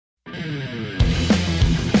Welcome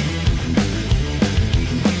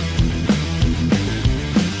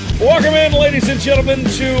in, ladies and gentlemen,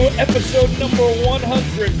 to episode number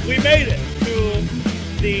 100. We made it to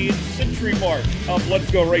the century mark of Let's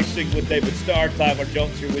Go Racing with David Starr. Tyler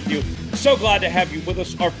Jones here with you. So glad to have you with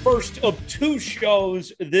us. Our first of two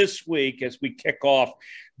shows this week as we kick off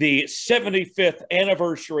the 75th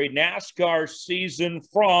anniversary NASCAR season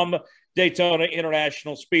from Daytona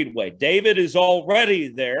International Speedway. David is already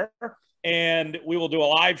there, and we will do a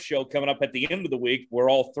live show coming up at the end of the week where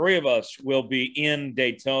all three of us will be in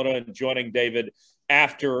Daytona and joining David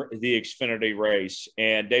after the Xfinity race.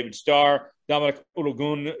 And David Starr, Dominic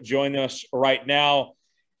Ulugun join us right now.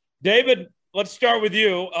 David, let's start with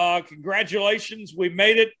you. Congratulations. We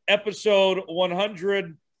made it, episode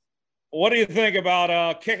 100. What do you think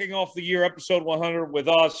about kicking off the year, episode 100, with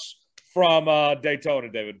us from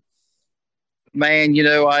Daytona, David? Man,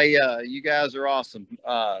 you guys are awesome.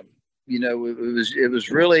 It was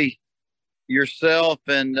really yourself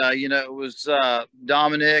and, it was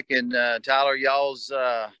Dominic and Tyler, y'all's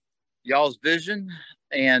vision.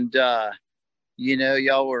 And,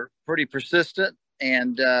 y'all were pretty persistent.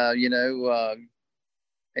 And, man,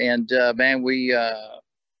 we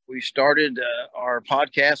started our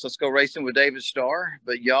podcast, Let's Go Racing with David Starr.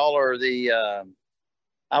 But y'all are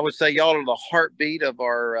I would say y'all are the heartbeat of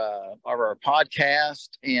our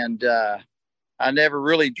podcast. And, I never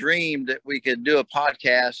really dreamed that we could do a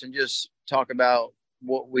podcast and just talk about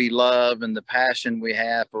what we love and the passion we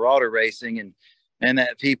have for auto racing and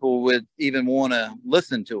that people would even want to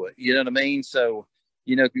listen to it. You know what I mean? So,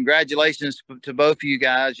 congratulations to both of you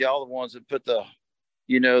guys. Y'all the ones that put the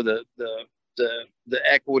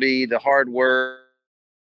equity, the hard work.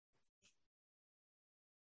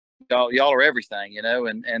 Y'all are everything,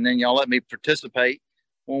 and then y'all let me participate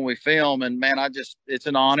when we film. And man, it's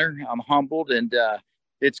an honor. I'm humbled, and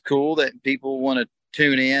it's cool that people want to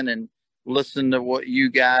tune in and listen to what you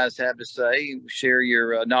guys have to say, share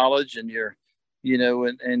your knowledge and your,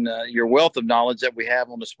 your wealth of knowledge that we have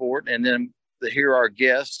on the sport. And then to hear our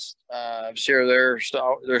guests share their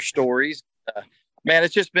stories. Man,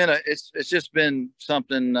 it's just been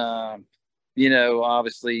something,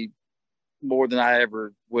 obviously more than I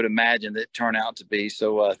ever would imagine that turn out to be.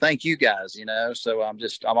 So thank you guys, so I'm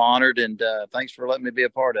honored, and thanks for letting me be a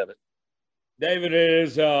part of it. David, it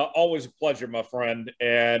is always a pleasure, my friend.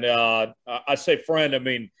 And I say friend, I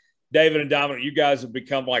mean, David and Dominic, you guys have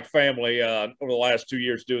become like family over the last 2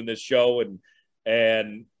 years doing this show,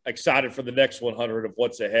 and excited for the next 100 of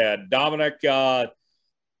what's ahead. Dominic,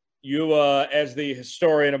 you as the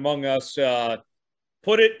historian among us,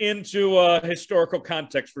 put it into a historical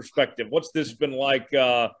context perspective. What's this been like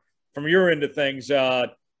from your end of things?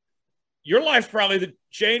 Your life's probably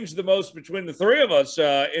changed the most between the three of us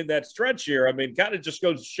in that stretch here. I mean, kind of just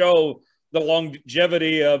goes to show the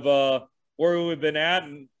longevity of where we've been at,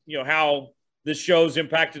 and how this show's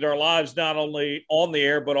impacted our lives, not only on the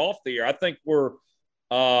air but off the air. I think we're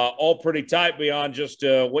all pretty tight beyond just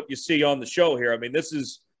what you see on the show here. I mean, this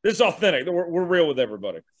is authentic. We're real with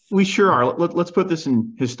everybody. We sure are. Let's put this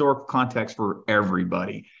in historical context for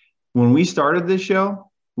everybody. When we started this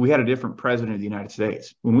show, we had a different president of the United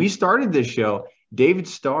States. When we started this show, David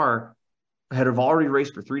Starr had already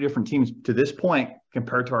raced for 3 different teams to this point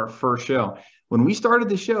compared to our first show. When we started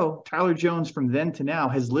the show, Tyler Jones from then to now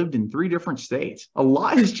has lived in 3 different states. A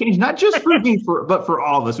lot has changed, not just for me, but for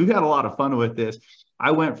all of us. We've had a lot of fun with this.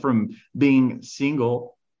 I went from being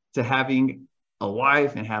single to having a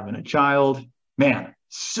wife and having a child. Man,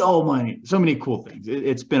 so many cool things.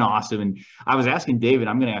 It's been awesome. And I was asking David,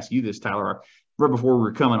 I'm going to ask you this, Tyler, right before we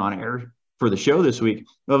were coming on air for the show this week.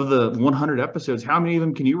 Of the 100 episodes, how many of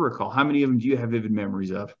them can you recall? How many of them do you have vivid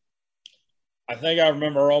memories of? I think I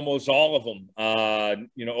remember almost all of them,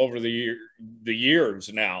 over the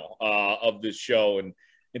years now of this show, and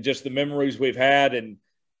just the memories we've had. And,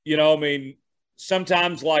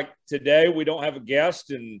 sometimes like today, we don't have a guest,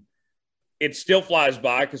 and it still flies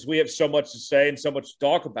by because we have so much to say and so much to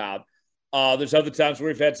talk about. There's other times where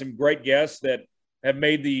we've had some great guests that have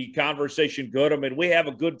made the conversation good. I mean, we have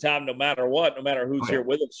a good time no matter what, no matter who's here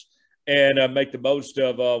with us, and make the most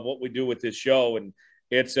of what we do with this show. And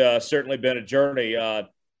it's certainly been a journey.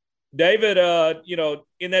 David,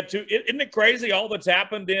 in that isn't it crazy all that's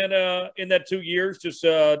happened in that 2 years? Just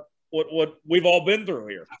what we've all been through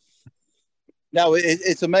here. No,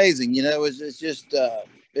 it's amazing. It's just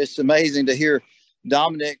it's amazing to hear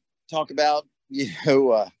Dominic talk about, he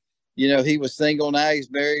was single, now he's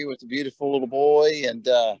married with a beautiful little boy, and,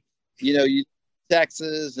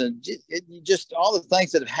 Texas, and just all the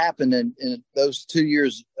things that have happened in those 2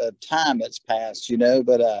 years of time that's passed,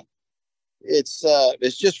 but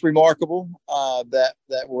it's just remarkable that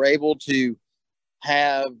we're able to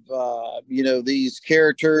have these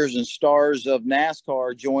characters and stars of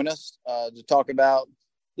NASCAR join us to talk about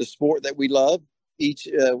the sport that we love each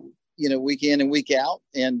week in and week out.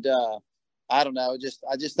 And I don't know,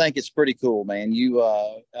 I just think it's pretty cool, man.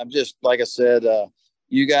 I'm just, like I said,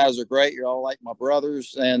 you guys are great. You're all like my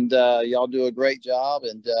brothers, and y'all do a great job.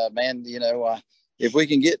 And man, if we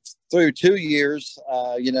can get through 2 years,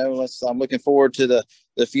 I'm looking forward to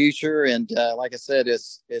the future. And like I said,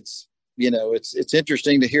 it's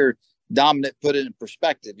interesting to hear Dominic put it in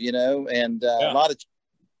perspective, and a lot of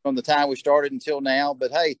from the time we started until now.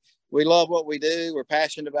 But hey, we love what we do. We're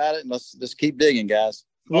passionate about it, and let's keep digging, guys.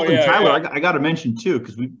 Well, and Tyler, I got to mention too,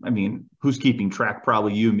 because who's keeping track?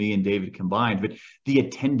 Probably you, me, and David combined. But the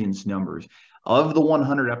attendance numbers of the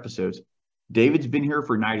 100 episodes, David's been here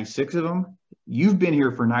for 96 of them. You've been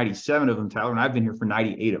here for 97 of them, Tyler, and I've been here for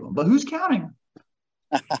 98 of them. But who's counting?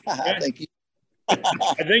 Thank you.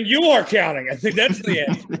 I think you are counting. I think that's the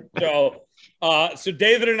answer. So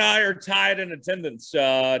David and I are tied in attendance,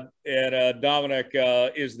 and Dominic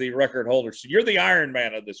is the record holder. So you're the Iron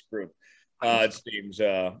Man of this group. It seems,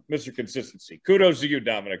 Mr. Consistency. Kudos to you,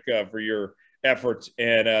 Dominic, for your efforts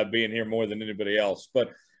and being here more than anybody else.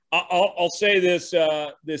 But I'll say this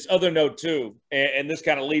other note too, and this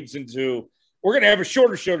kind of leads into, we're going to have a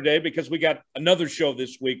shorter show today because we got another show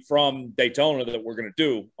this week from Daytona that we're going to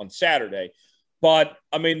do on Saturday. But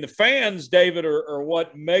I mean, the fans, David, are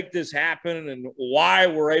what make this happen and why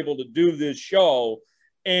we're able to do this show.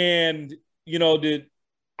 And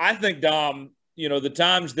I think, Dom, the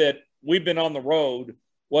times that we've been on the road,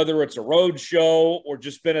 whether it's a road show or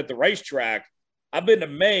just been at the racetrack, I've been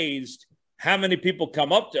amazed how many people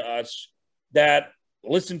come up to us that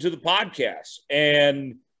listen to the podcast.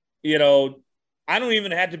 And, I don't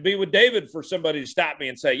even have to be with David for somebody to stop me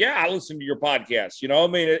and say, yeah, I listen to your podcast.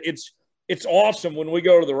 It's awesome when we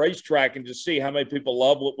go to the racetrack and just see how many people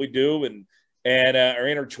love what we do and are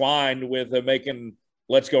intertwined with making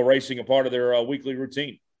Let's Go Racing a part of their weekly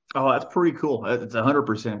routine. Oh, that's pretty cool. It's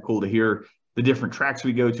 100% cool to hear the different tracks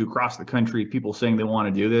we go to across the country, people saying they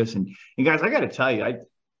want to do this. And guys, I got to tell you,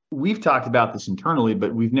 we've talked about this internally,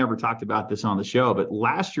 but we've never talked about this on the show. But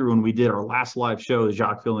last year when we did our last live show, the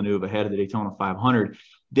Jacques Villeneuve ahead of the Daytona 500,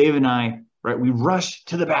 Dave and I, right, we rushed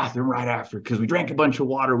to the bathroom right after because we drank a bunch of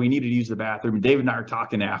water. We needed to use the bathroom. And Dave and I are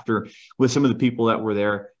talking after with some of the people that were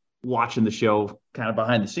there watching the show kind of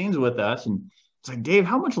behind the scenes with us. And it's like, Dave,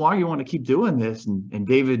 how much longer you want to keep doing this? And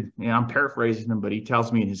David, I'm paraphrasing him, but he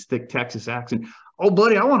tells me in his thick Texas accent, oh,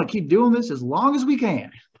 buddy, I want to keep doing this as long as we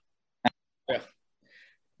can. Yeah.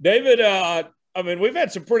 David, we've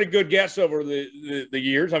had some pretty good guests over the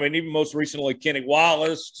years. Even most recently, Kenny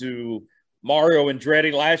Wallace to Mario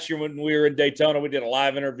Andretti. Last year when we were in Daytona, we did a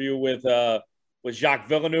live interview with Jacques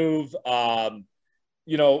Villeneuve.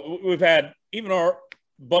 We've had even our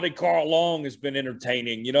buddy Carl Long has been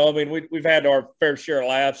entertaining. We've had our fair share of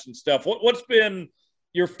laughs and stuff. What's been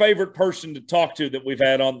your favorite person to talk to that we've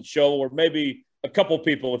had on the show, or maybe a couple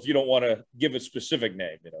people if you don't want to give a specific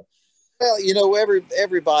name? Well,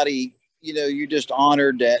 everybody, you're just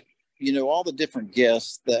honored that all the different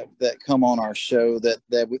guests that come on our show that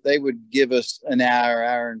they would give us an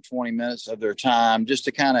hour and 20 minutes of their time just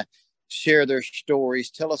to kind of share their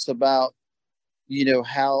stories, tell us about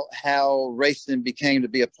how racing became to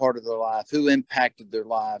be a part of their life, who impacted their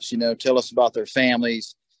lives, tell us about their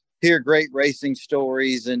families, hear great racing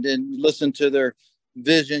stories, and then listen to their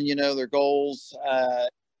vision, their goals,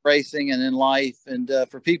 racing and in life. And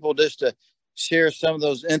for people just to share some of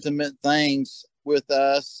those intimate things with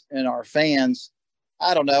us and our fans,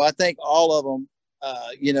 I don't know. I think all of them,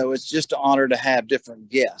 it's just an honor to have different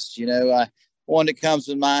guests. One that comes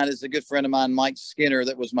to mind is a good friend of mine, Mike Skinner,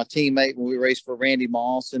 that was my teammate when we raced for Randy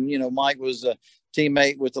Moss. And, Mike was a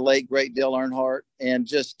teammate with the late, great Dale Earnhardt, and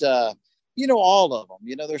just, all of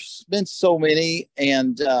them. There's been so many,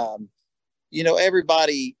 and,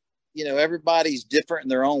 everybody, everybody's different in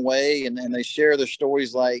their own way, and they share their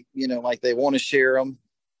stories like they want to share them.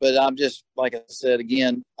 But I'm just, like I said,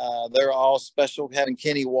 again, they're all special, having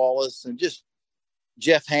Kenny Wallace and just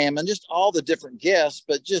Jeff Hammond, just all the different guests,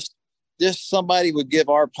 but just somebody would give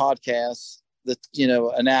our podcast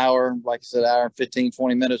an hour, like I said, hour and 15,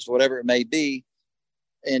 20 minutes, whatever it may be,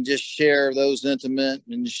 and just share those intimate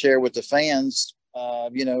and share with the fans,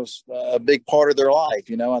 a big part of their life.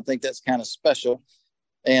 I think that's kind of special.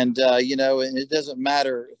 And, and it doesn't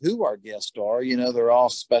matter who our guests are, they're all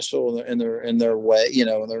special in their way, in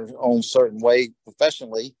their own certain way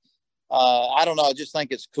professionally. I don't know. I just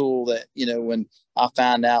think it's cool that, you know, when I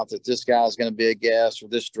find out that this guy is going to be a guest, or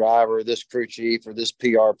this driver, or this crew chief, or this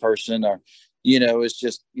PR person, or, you know, it's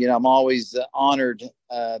just, you know, I'm always honored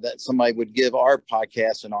that somebody would give our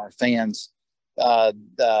podcast and our fans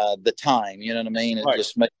the time, you know what I mean? It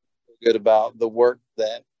just makes me feel good about the work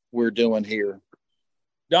that we're doing here.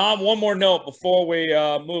 Dom, one more note before we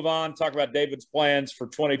move on, talk about David's plans for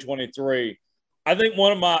 2023. I think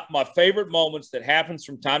one of my favorite moments that happens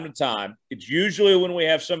from time to time, it's usually when we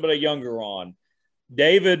have somebody younger on.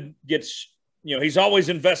 David gets, you know, he's always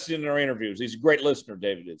invested in our interviews. He's a great listener,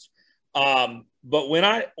 David is. But when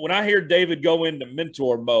I hear David go into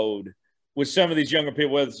mentor mode with some of these younger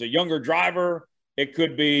people, whether it's a younger driver, it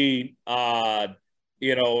could be,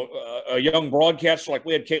 you know, a young broadcaster like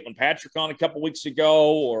we had Caitlin Patrick on a couple weeks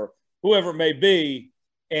ago, or whoever it may be,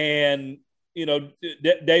 and you know,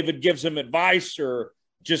 David gives him advice or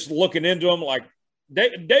just looking into him. Like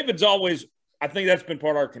David's always, I think that's been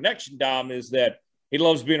part of our connection, Dom, is that he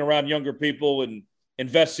loves being around younger people and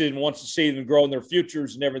invested and wants to see them grow in their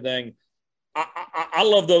futures and everything. I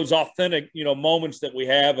love those authentic, you know, moments that we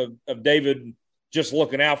have of David just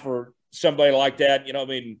looking out for somebody like that. You know, I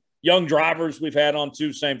mean, young drivers we've had on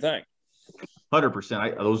too, same thing.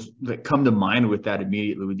 100%. Those that come to mind with that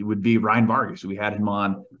immediately would be Ryan Vargas. We had him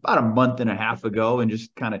on about a month and a half ago, and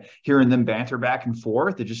just kind of hearing them banter back and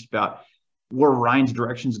forth and just about where Ryan's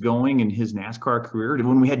direction's going in his NASCAR career.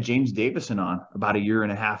 When we had James Davison on about a year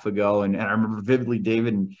and a half ago, and I remember vividly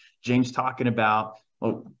David and James talking about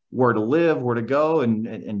where to live, where to go,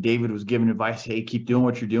 and David was giving advice, hey, keep doing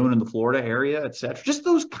what you're doing in the Florida area, et cetera. Just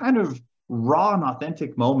those kind of raw and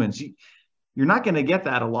authentic moments. You're not going to get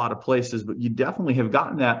that a lot of places, but you definitely have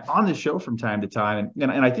gotten that on the show from time to time.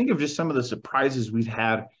 And I think of just some of the surprises we've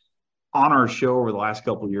had on our show over the last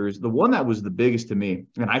couple of years. The one that was the biggest to me,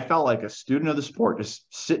 and I felt like a student of the sport, just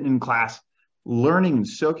sitting in class, learning and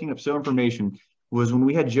soaking up so information, was when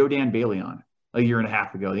we had Joe Dan Bailey on a year and a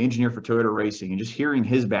half ago, the engineer for Toyota Racing, and just hearing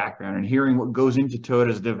his background and hearing what goes into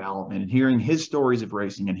Toyota's development and hearing his stories of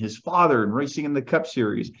racing and his father and racing in the Cup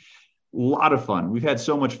Series. A lot of fun. We've had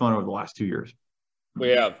so much fun over the last 2 years. We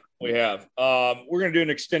have. We're going to do an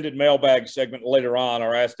extended mailbag segment later on,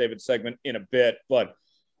 our Ask David segment in a bit. But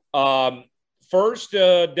first,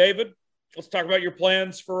 David, let's talk about your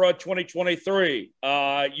plans for 2023.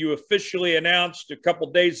 You officially announced a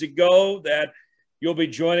couple days ago that you'll be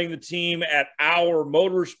joining the team at Our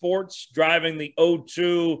Motorsports, driving the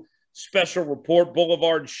 02 Special Report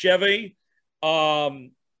Boulevard Chevy.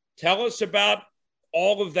 Tell us about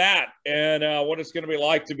all of that and what it's going to be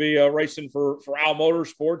like to be racing for Al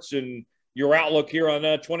Motorsports and your outlook here on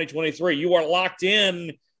 2023. You are locked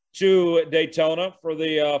in to Daytona for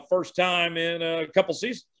the first time in a couple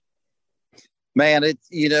seasons. Man, it's,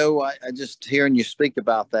 you know, I just hearing you speak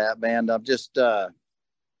about that, man, I'm just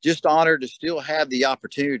honored to still have the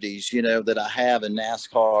opportunities, you know, that I have in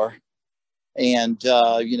NASCAR. And,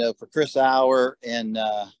 you know, for Chris Auer and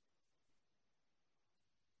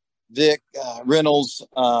Vic Reynolds,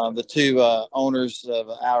 the two owners of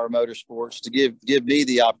Our Motorsports, to give me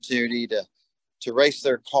the opportunity to race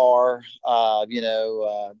their car, you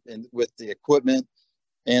know, and with the equipment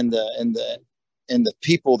and the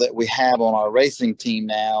people that we have on our racing team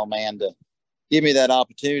now, man, to give me that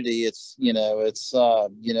opportunity. It's, you know, it's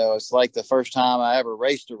like the first time I ever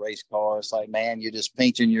raced a race car. It's like, man, you're just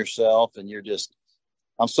pinching yourself, and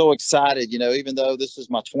I'm so excited, you know, even though this is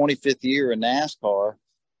my 25th year in NASCAR.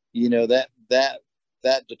 You know,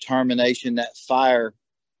 that determination, that fire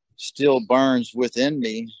still burns within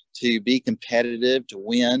me to be competitive, to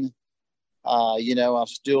win. You know, I'm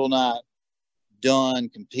still not done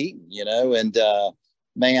competing, you know, and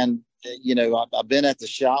man, you know, I've been at the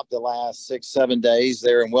shop the last 6-7 days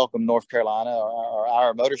there in Welcome, North Carolina.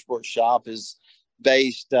 Our motorsports shop is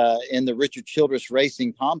based in the Richard Childress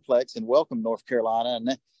Racing Complex in Welcome, North Carolina.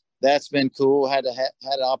 And that's been cool. Had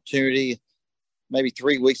an opportunity maybe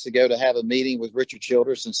 3 weeks ago to have a meeting with Richard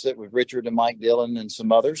Childress and sit with Richard and Mike Dillon and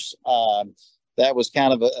some others. That was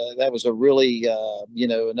kind of a really, you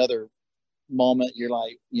know, another moment. You're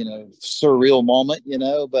like, you know, surreal moment, you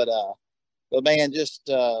know, but man, just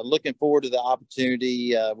looking forward to the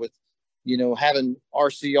opportunity with, you know, having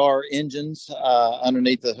RCR engines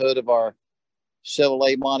underneath the hood of our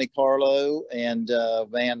Chevrolet Monte Carlo, and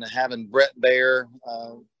man, having Brett Baer,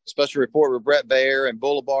 Special Report with Brett Baer and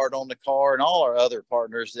Boulevard on the car, and all our other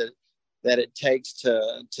partners that it takes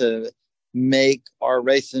to make our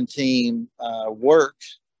racing team work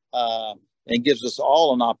and gives us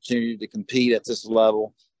all an opportunity to compete at this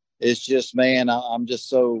level. It's just, man, I'm just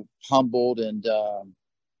so humbled and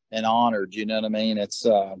honored. You know what I mean? It's,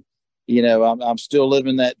 you know, I'm still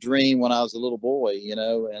living that dream when I was a little boy, you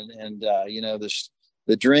know, and you know,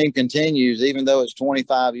 the dream continues, even though it's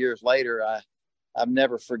 25 years later. I've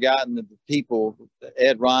never forgotten the people,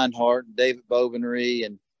 Ed Reinhardt, David Bovary,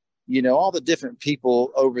 and, you know, all the different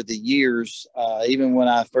people over the years, even when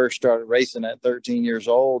I first started racing at 13 years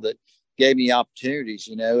old, that gave me opportunities.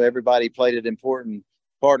 You know, everybody played an important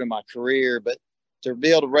part of my career, but to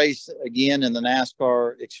be able to race again in the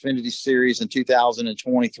NASCAR Xfinity Series in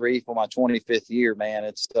 2023 for my 25th year, man,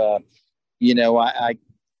 it's, you know, I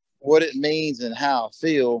what it means and how I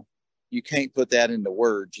feel, you can't put that into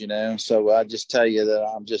words, you know? So I just tell you that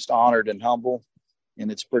I'm just honored and humble,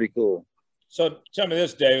 and it's pretty cool. So tell me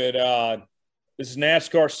this, David, this is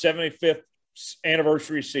NASCAR's 75th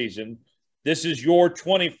anniversary season. This is your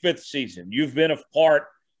 25th season. You've been a part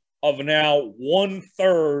of now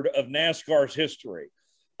 1/3 of NASCAR's history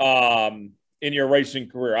in your racing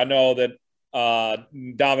career. I know that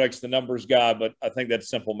Dominic's the numbers guy, but I think that's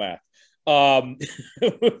simple math.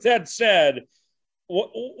 With that said,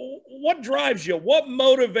 what drives you? What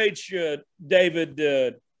motivates you, David,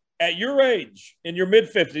 at your age, in your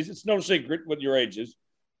mid-50s, it's no secret what your age is,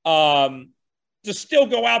 to still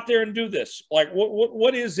go out there and do this? Like,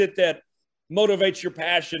 what is it that motivates your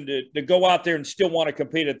passion to go out there and still want to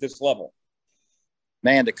compete at this level?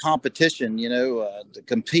 Man, the competition, you know, to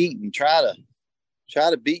compete and try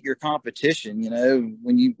to beat your competition. You know,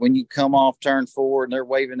 when you come off turn 4 and they're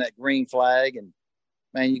waving that green flag, and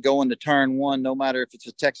man, you go into turn 1, no matter if it's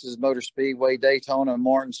a Texas Motor Speedway, Daytona,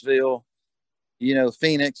 Martinsville, you know,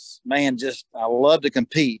 Phoenix, man, just, I love to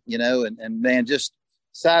compete, you know, and man, just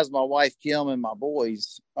besides my wife, Kim, and my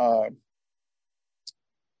boys,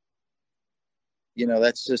 you know,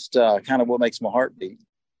 that's just kind of what makes my heart beat.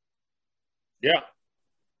 Yeah.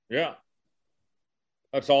 Yeah.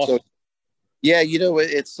 That's awesome. So, yeah, you know,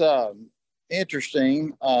 it's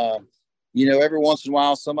interesting. You know, every once in a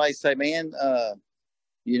while, somebody say, man,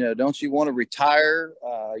 you know, don't you want to retire?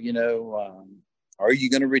 You know, are you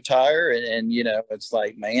going to retire? And, you know, it's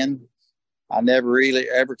like, man, I never really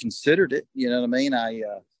ever considered it. You know what I mean?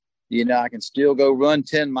 You know, I can still go run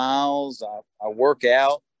 10 miles. I work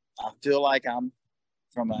out. I feel like I'm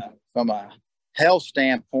from a health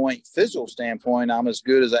standpoint, physical standpoint, I'm as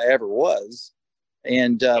good as I ever was.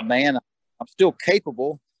 And man, I'm still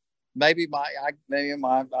capable. Maybe I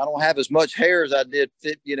don't have as much hair as I did,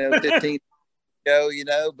 15 ago, you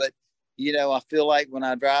know, but, you know, I feel like when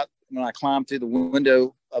I climb through the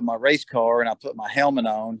window of my race car and I put my helmet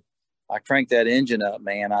on, I crank that engine up,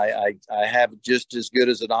 man. I have just as good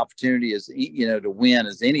as an opportunity as, you know, to win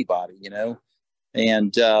as anybody, you know.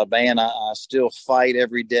 And man, I still fight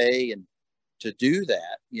every day and to do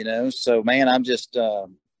that, you know. So man, I'm just God,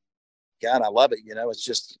 I love it. You know, it's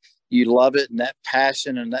just, you love it, and that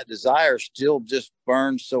passion and that desire still just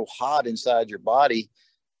burns so hot inside your body,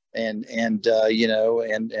 and you know,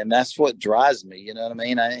 and that's what drives me. You know what I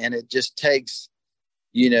mean? And it just takes,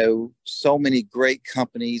 you know, so many great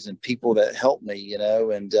companies and people that help me. You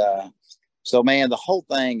know, and so man, the whole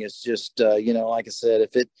thing is just you know, like I said,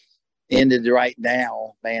 if it ended right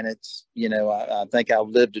now, man, it's, you know, I think I've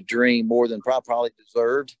lived a dream more than probably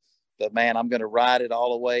deserved. But man, I'm going to ride it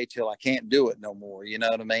all the way till I can't do it no more. You know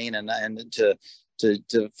what I mean? And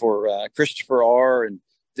for Christopher R. and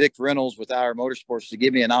Vic Reynolds with Our Motorsports to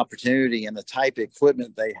give me an opportunity and the type of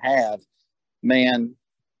equipment they have, man,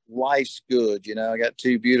 life's good. You know, I got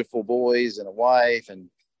 2 beautiful boys and a wife, and,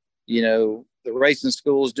 you know, the racing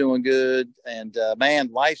school is doing good, and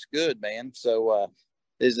man, life's good, man. So,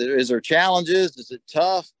 is there challenges? Is it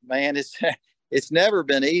tough? Man, it's never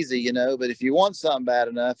been easy, you know, but if you want something bad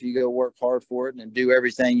enough, you go work hard for it and do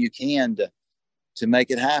everything you can to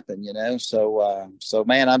make it happen, you know? So,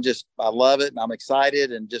 man, I love it, and I'm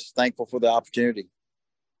excited and just thankful for the opportunity.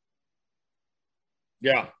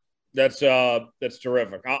 Yeah, that's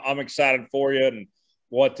terrific. I'm excited for you and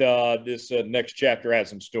what this next chapter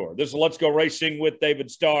has in store. This is Let's Go Racing with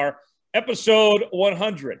David Starr, episode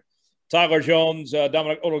 100. Tyler Jones,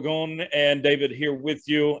 Dominic Ologun, and David here with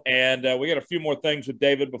you. And we got a few more things with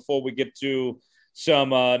David before we get to some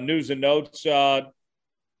news and notes. Dom,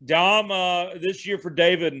 this year for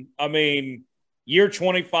David, I mean, year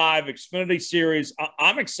 25, Xfinity Series.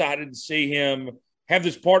 I'm excited to see him have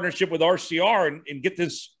this partnership with RCR and get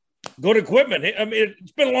this good equipment. I mean,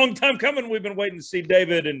 it's been a long time coming. We've been waiting to see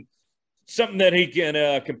David and something that he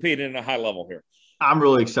can compete in a high level here. I'm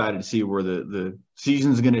really excited to see where the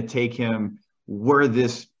season's going to take him, where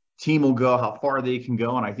this team will go, how far they can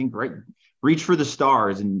go. And I think reach for the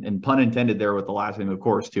stars, and pun intended there with the last name, of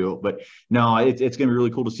course, too. But no, it's going to be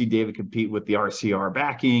really cool to see David compete with the RCR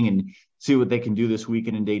backing and see what they can do this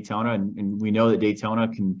weekend in Daytona. And we know that Daytona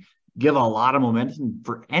can give a lot of momentum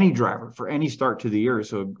for any driver, for any start to the year.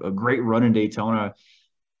 So a great run in Daytona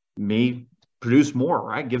may produce more,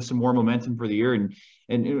 right? Give some more momentum for the year. And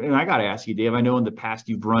I got to ask you, Dave, I know in the past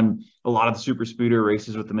you've run a lot of the super speeder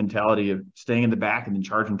races with the mentality of staying in the back and then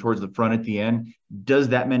charging towards the front at the end. Does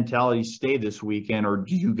that mentality stay this weekend, or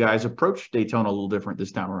do you guys approach Daytona a little different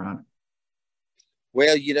this time around?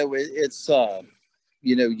 Well, it's the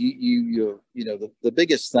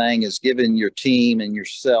biggest thing is giving your team and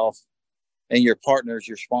yourself and your partners,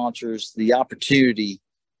 your sponsors, the opportunity.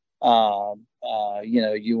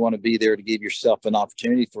 You want to be there to give yourself an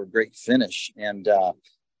opportunity for a great finish. And,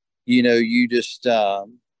 you just, I'll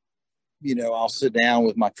sit down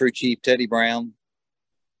with my crew chief, Teddy Brown,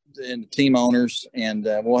 and the team owners, and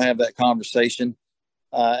we'll have that conversation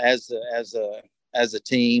as a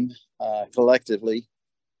team collectively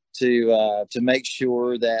to make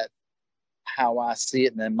sure that how I see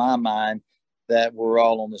it and in my mind that we're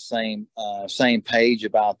all on the same page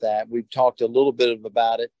about that. We've talked a little bit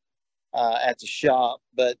about it at the shop,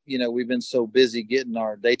 but we've been so busy getting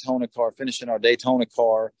our Daytona car, finishing our Daytona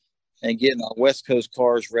car, and getting our West Coast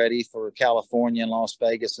cars ready for California and Las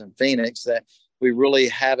Vegas and Phoenix that we really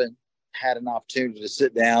haven't had an opportunity to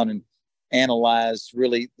sit down and analyze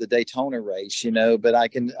really the Daytona race. But I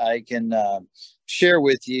can share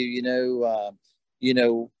with you,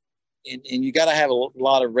 and you got to have a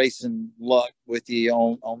lot of racing luck with you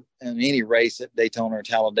on any race at Daytona or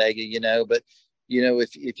Talladega, but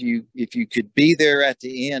if you could be there at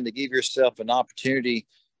the end to give yourself an opportunity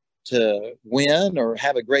to win or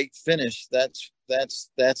have a great finish, that's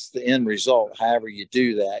the end result. However you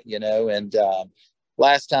do that, and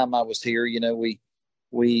last time I was here,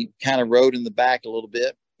 we kind of rode in the back a little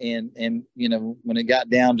bit, and when it got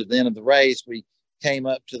down to the end of the race, we came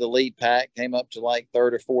up to the lead pack, came up to like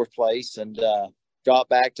third or fourth place, and got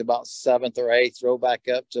back to about seventh or eighth, throw back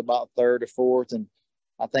up to about third or fourth, and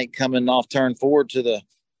I think coming off turn forward to the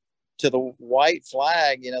white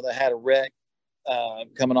flag, they had a wreck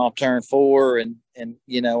coming off turn 4, and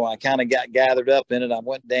I kind of got gathered up in it. I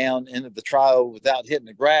went down into the trial without hitting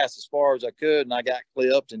the grass as far as I could, and I got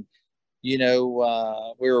clipped. And we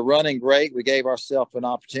were running great. We gave ourselves an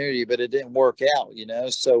opportunity, but it didn't work out.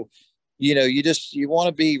 So you want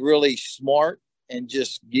to be really smart and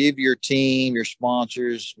just give your team, your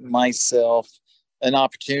sponsors, myself, an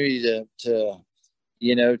opportunity to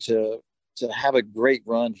have a great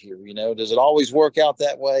run here. Does it always work out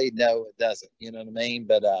that way? No, it doesn't. You know what I mean?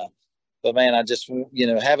 But man, I just,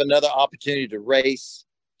 have another opportunity to race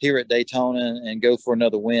here at Daytona and go for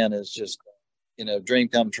another win is just, dream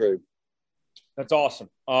come true. That's awesome.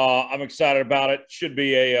 I'm excited about it. Should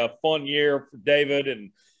be a fun year for David,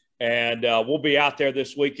 and we'll be out there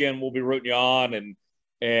this weekend. We'll be rooting you on,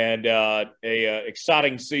 and a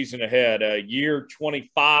exciting season ahead. Year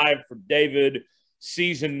 25 for David,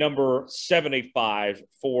 season number 75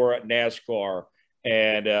 for NASCAR,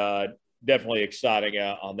 and definitely exciting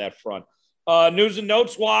on that front. News and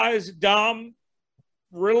notes wise, Dom,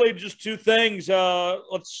 really just two things.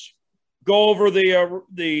 Let's go over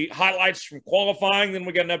the highlights from qualifying. Then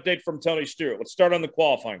we got an update from Tony Stewart. Let's start on the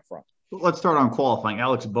qualifying front. Let's start on qualifying.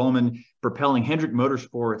 Alex Bowman propelling Hendrick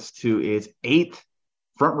Motorsports to its 8th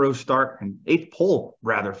front row start and 8th pole,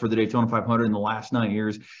 rather, for the Daytona 500 in the last 9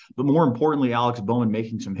 years. But more importantly, Alex Bowman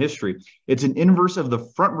making some history. It's an inverse of the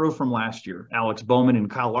front row from last year. Alex Bowman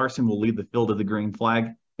and Kyle Larson will lead the field of the green flag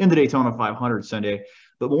in the Daytona 500 Sunday.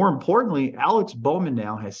 But more importantly, Alex Bowman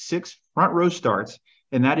now has 6 front row starts,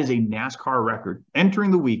 and that is a NASCAR record.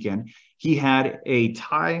 Entering the weekend, he had a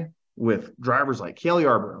tie with drivers like Cale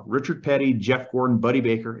Yarborough, Richard Petty, Jeff Gordon, Buddy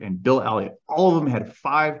Baker, and Bill Elliott. All of them had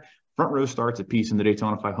 5 front row starts apiece in the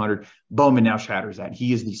Daytona 500. Bowman now shatters that.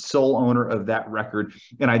 He is the sole owner of that record.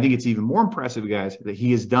 And I think it's even more impressive, guys, that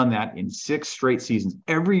he has done that in 6 straight seasons.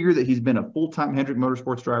 Every year that he's been a full-time Hendrick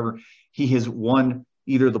Motorsports driver, he has won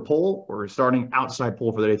either the pole or starting outside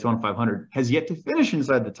pole for the Daytona 500, has yet to finish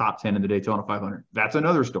inside the top 10 in the Daytona 500. That's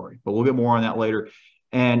another story, but we'll get more on that later.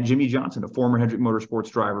 And Jimmy Johnson, a former Hendrick Motorsports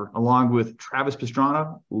driver, along with Travis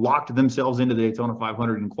Pastrana, locked themselves into the Daytona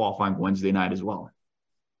 500 in qualifying Wednesday night as well.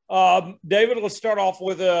 David, let's start off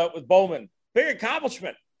with Bowman. Big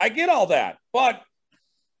accomplishment. I get all that, but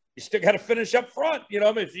you still got to finish up front.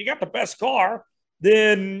 If you got the best car,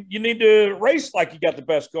 then you need to race like you got the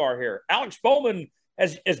best car here. Alex Bowman,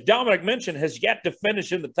 as Dominic mentioned, has yet to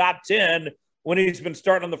finish in the top 10 when he's been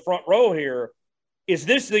starting on the front row here. Is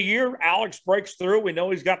this the year Alex breaks through? We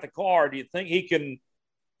know he's got the car. Do you think he can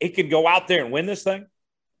go out there and win this thing?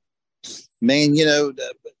 Man,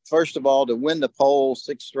 first of all, to win the pole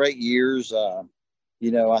 6 straight years,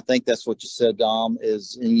 I think that's what you said, Dom,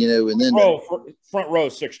 is, and then front row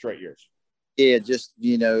 6 straight years. Yeah, just,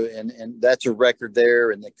 and that's a record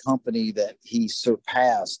there. And the company that he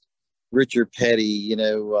surpassed, Richard Petty,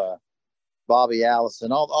 Bobby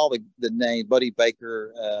Allison, all the name, Buddy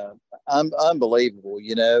Baker, unbelievable,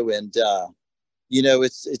 and,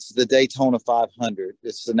 it's the Daytona 500.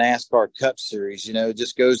 It's the NASCAR Cup Series, it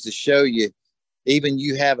just goes to show you, even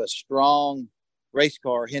you have a strong race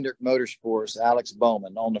car, Hendrick Motorsports, Alex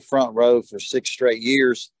Bowman, on the front row for 6 straight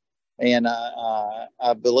years. And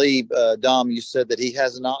I believe, Dom, you said that he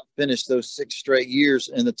has not finished those 6 straight years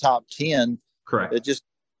in the top 10. Correct. It just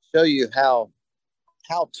show you how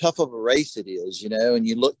tough of a race it is, and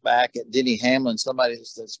you look back at Denny Hamlin, somebody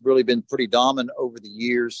that's really been pretty dominant over the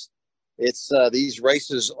years. It's these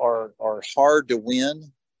races are hard to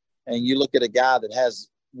win. And you look at a guy that has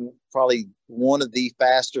probably one of the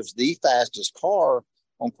fastest car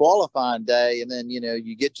on qualifying day. And then,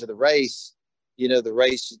 you get to the race, the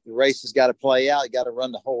race has got to play out. You got to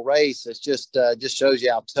run the whole race. It's just shows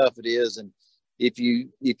you how tough it is. And if you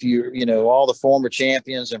all the former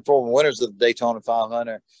champions and former winners of the Daytona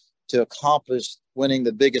 500 to accomplish winning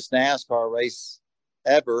the biggest NASCAR race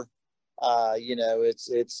ever,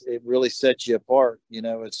 it really sets you apart.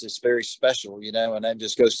 It's very special, and that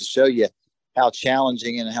just goes to show you how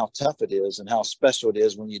challenging and how tough it is and how special it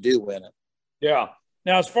is when you do win it. Yeah.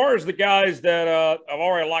 Now, as far as the guys that have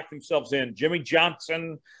already locked themselves in, Jimmie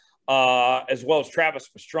Johnson, as well as Travis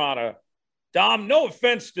Pastrana, Dom, no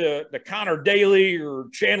offense to Connor Daly or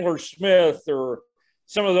Chandler Smith or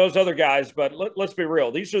some of those other guys, but let's be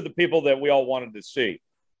real. These are the people that we all wanted to see.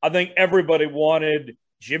 I think everybody wanted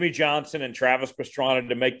Jimmie Johnson and Travis Pastrana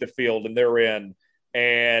to make the field, and they're in.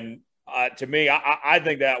 And to me, I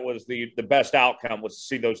think that was the best outcome, was to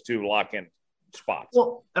see those two lock in spots.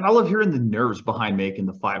 Well, and I love hearing the nerves behind making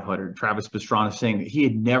the 500. Travis Pastrana saying that he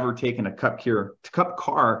had never taken a cup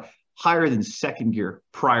car higher than second gear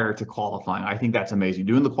prior to qualifying. I think that's amazing.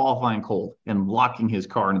 Doing the qualifying cold and locking his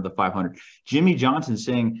car into the 500. Jimmie Johnson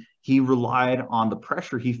saying he relied on the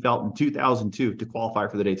pressure he felt in 2002 to qualify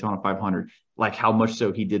for the Daytona 500, like how much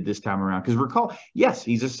so he did this time around. Because recall, yes,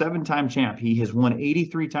 he's a 7-time champ. He has won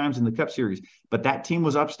 83 times in the Cup Series, but that team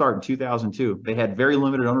was upstart in 2002. They had very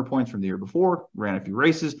limited owner points from the year before, ran a few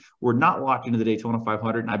races, were not locked into the Daytona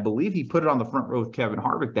 500, and I believe he put it on the front row with Kevin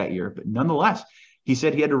Harvick that year. But nonetheless, he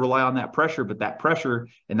said he had to rely on that pressure, but that pressure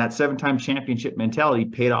and that 7-time championship mentality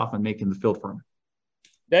paid off in making the field for him.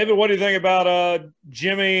 David, what do you think about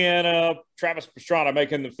Jimmie and Travis Pastrana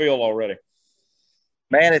making the field already?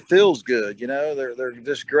 Man, it feels good. They're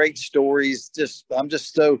just great stories.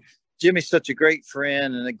 Jimmie's such a great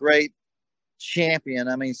friend and a great champion.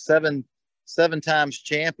 I mean, seven times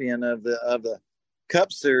champion of the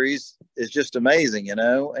Cup Series is just amazing, and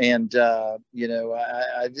I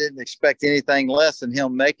didn't expect anything less than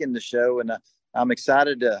him making the show. And I'm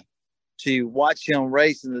excited to watch him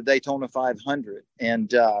race in the Daytona 500. And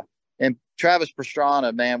Travis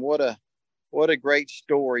Pastrana, man, what a great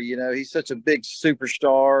story. He's such a big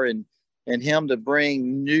superstar, and him to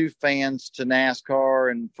bring new fans to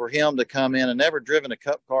NASCAR, and for him to come in and never driven a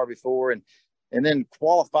Cup car before and then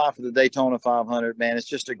qualify for the Daytona 500, man, it's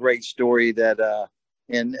just a great story that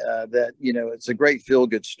it's a great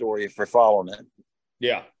feel-good story for following it.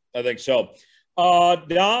 Yeah, I think so.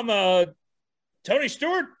 Dom, Tony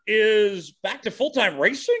Stewart is back to full-time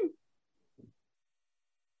racing?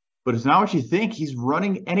 But it's not what you think. He's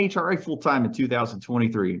running NHRA full-time in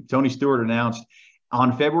 2023. Tony Stewart announced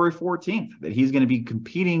on February 14th that he's going to be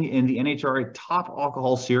competing in the NHRA Top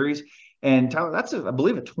Alcohol Series. And Tyler, that's, I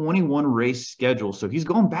believe, a 21-race schedule. So he's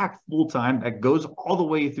going back full-time. That goes all the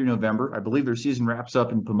way through November. I believe their season wraps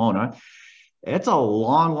up in Pomona. It's a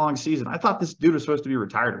long, long season. I thought this dude was supposed to be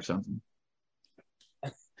retired or something.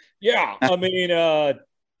 Yeah, I mean,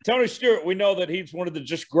 Tony Stewart, we know that he's one of the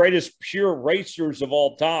just greatest pure racers of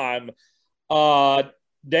all time.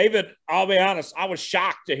 David, I'll be honest, I was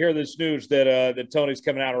shocked to hear this news that Tony's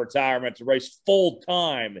coming out of retirement to race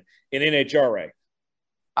full-time in NHRA.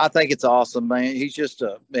 I think it's awesome, man. He's just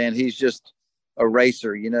a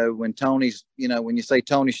racer. When Tony's, when you say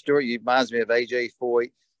Tony Stewart, it reminds me of AJ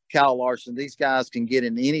Foyt, Kyle Larson. These guys can get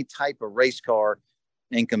in any type of race car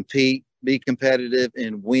and compete, be competitive,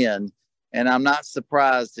 and win. And I'm not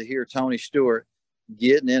surprised to hear Tony Stewart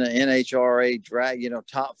getting in an NHRA drag,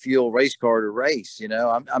 top fuel race car to race.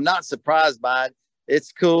 I'm not surprised by it.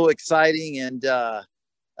 It's cool, exciting, and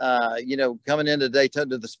coming into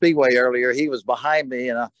Daytona to the Speedway earlier, he was behind me,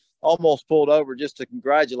 and I almost pulled over just to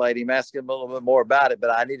congratulate him, ask him a little bit more about it.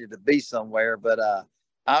 But I needed to be somewhere. But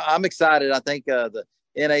I'm excited. I think the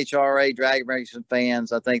NHRA drag racing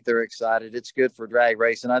fans, I think they're excited. It's good for drag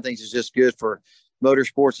racing. I think it's just good for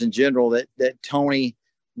motorsports in general that Tony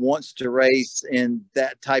wants to race in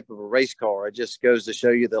that type of a race car. It just goes to show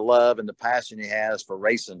you the love and the passion he has for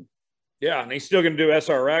racing. Yeah, and he's still going to do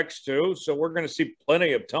SRX too. So we're going to see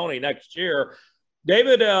plenty of Tony next year.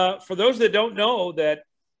 David, for those that don't know that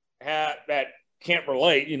can't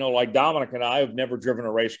relate, like Dominic and I have never driven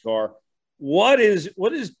a race car. What is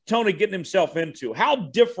Tony getting himself into? How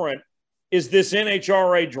different is this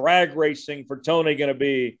NHRA drag racing for Tony going to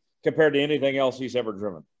be compared to anything else he's ever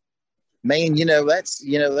driven? Man,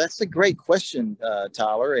 that's a great question,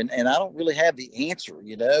 Tyler, and I don't really have the answer,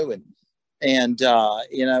 and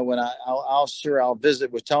when I'll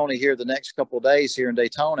visit with Tony here the next couple of days here in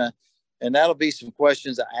Daytona, and that'll be some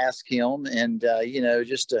questions I ask him, and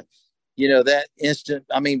just to, that instant.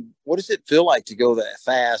 I mean, what does it feel like to go that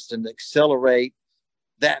fast and accelerate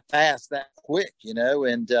that fast, that quick?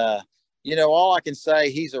 And all I can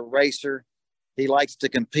say, he's a racer. He likes to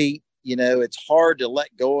compete. It's hard to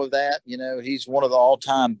let go of that. He's one of the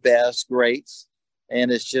all-time best greats. And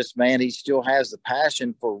it's just, man, he still has the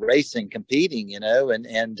passion for racing, competing,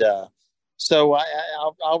 so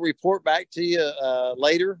I'll report back to you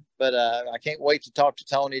later, but I can't wait to talk to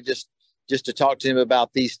Tony just to talk to him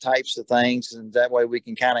about these types of things. And that way we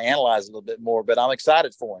can kind of analyze a little bit more, but I'm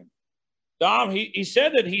excited for him. Dom, he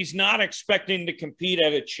said that he's not expecting to compete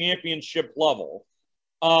at a championship level.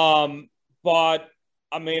 But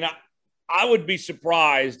I mean, I would be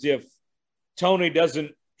surprised if Tony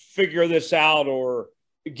doesn't figure this out or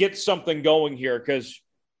get something going here. Because,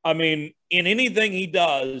 I mean, in anything he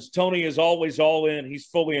does, Tony is always all in. He's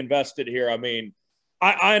fully invested here. I mean,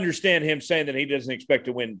 I understand him saying that he doesn't expect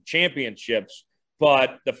to win championships,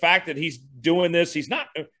 but the fact that he's doing this,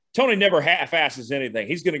 Tony never half-asses anything.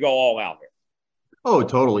 He's going to go all out here. Oh,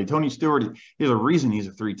 totally. Tony Stewart, there's a reason he's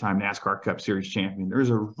a 3-time NASCAR Cup Series champion. There's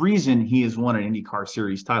a reason he has won an IndyCar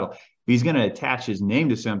Series title. If he's going to attach his name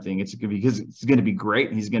to something, it's because it's going to be great,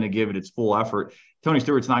 and he's going to give it its full effort. Tony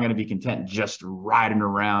Stewart's not going to be content just riding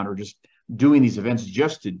around or just doing these events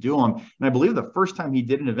just to do them. And I believe the first time he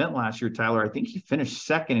did an event last year, Tyler, I think he finished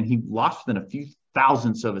second, and he lost within a few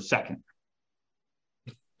thousandths of a second.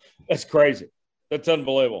 That's crazy. That's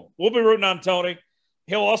unbelievable. We'll be rooting on Tony.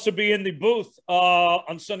 He'll also be in the booth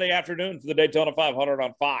on Sunday afternoon for the Daytona 500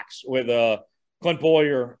 on Fox with Clint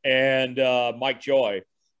Boyer and Mike Joy.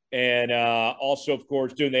 And also, of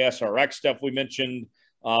course, doing the SRX stuff we mentioned.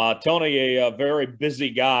 Tony, a very busy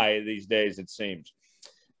guy these days, it seems.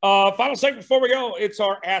 Final segment before we go, it's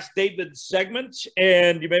our Ask David segment.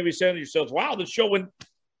 And you may be saying to yourselves, wow, this show went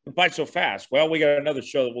by so fast. Well, we got another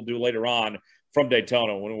show that we'll do later on from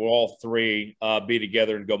Daytona when we'll all three be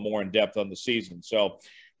together and go more in depth on the season. So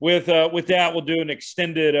with that, we'll do an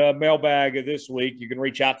extended mailbag this week. You can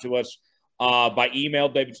reach out to us by email,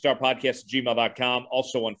 davidstarpodcast@gmail.com.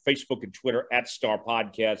 Also on Facebook and Twitter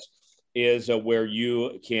 @StarPodcast is where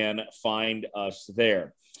you can find us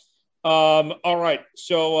there. All right.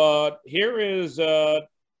 So here is the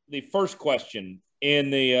first question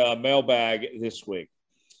in the mailbag this week.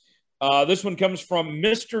 This one comes from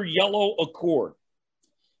Mr. Yellow Accord.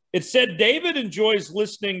 It said, David enjoys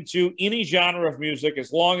listening to any genre of music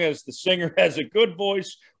as long as the singer has a good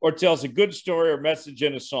voice or tells a good story or message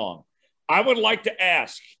in a song. I would like to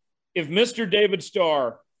ask if Mr. David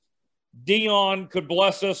Starr, Dion, could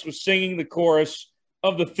bless us with singing the chorus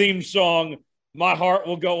of the theme song, My Heart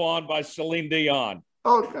Will Go On by Celine Dion.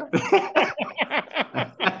 Okay.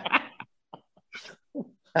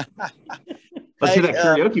 Let's hear that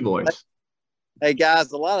karaoke voice. Hey,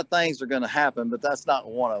 guys, a lot of things are going to happen, but that's not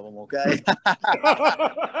one of them, okay?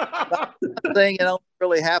 Thing,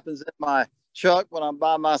 really happens in my truck when I'm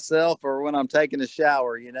by myself or when I'm taking a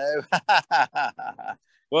shower,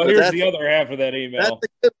 Well, here's the other half of that email. That's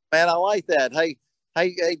good, man. I like that. Hey,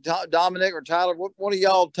 Dominic or Tyler, one of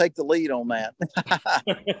y'all take the lead on that.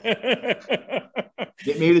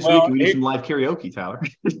 Maybe this week we do some live karaoke, Tyler.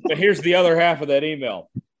 But here's the other half of that email.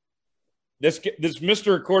 This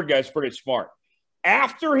Mr. Accord guy's pretty smart.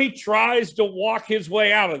 After he tries to walk his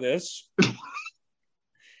way out of this,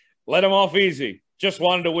 let him off easy. Just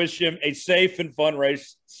wanted to wish him a safe and fun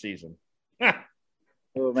race season.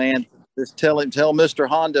 Oh, man. Just tell Mr.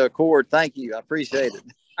 Honda Accord, thank you. I appreciate it.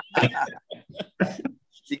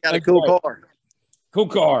 You got a cool car. Cool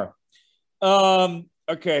car.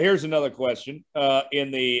 Okay, here's another question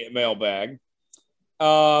in the mailbag.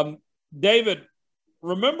 David,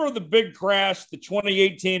 remember the big crash, the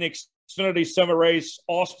 2018 Xfinity Summer Race,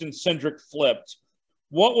 Austin Cindric flipped.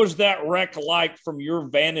 What was that wreck like from your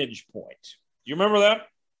vantage point? Do you remember that?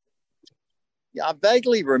 I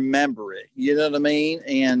vaguely remember it. You know what I mean?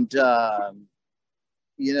 And I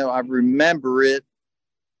remember it,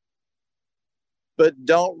 but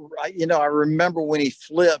I remember when he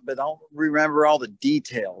flipped, but I don't remember all the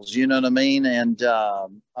details. You know what I mean? And a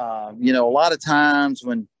lot of times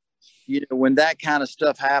when that kind of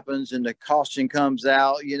stuff happens and the caution comes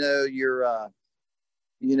out,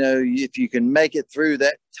 if you can make it through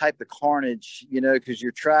that type of carnage, because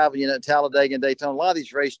you're traveling, Talladega and Daytona, a lot of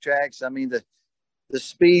these racetracks, I mean, the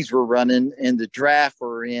speeds we're running and the draft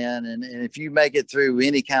we're in, and if you make it through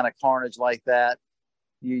any kind of carnage like that,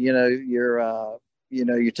 you're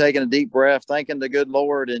taking a deep breath, thanking the good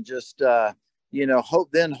Lord, and just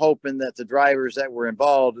hoping that the drivers that were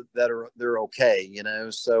involved they're okay,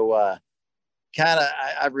 So kind of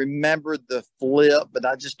I remembered the flip, but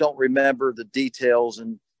I just don't remember the details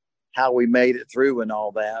and how we made it through and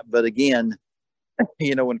all that. But again,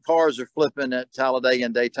 when cars are flipping at Talladega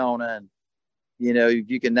and Daytona, and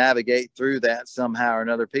you can navigate through that somehow or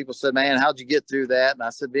another. People said, "Man, how'd you get through that?" And I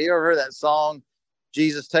said, "Have you ever heard that song,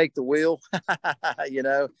 Jesus Take the Wheel?" Can you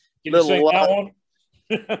sing that one?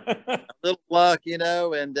 A little luck,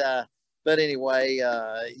 and but anyway,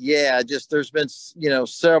 just there's been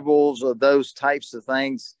several of those types of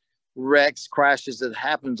things, wrecks, crashes that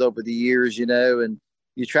happens over the years, and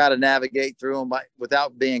you try to navigate through them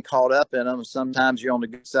without being caught up in them. Sometimes you're on the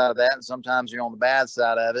good side of that, and sometimes you're on the bad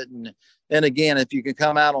side of it. And again, if you can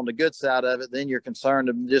come out on the good side of it, then you're concerned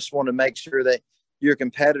and just want to make sure that your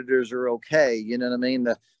competitors are okay. You know what I mean?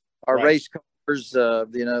 Our right. race cars,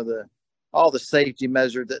 all the safety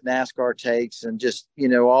measures that NASCAR takes, and just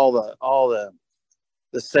all the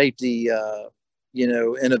safety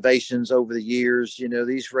innovations over the years.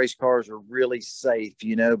 These race cars are really safe.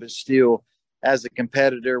 But still, as a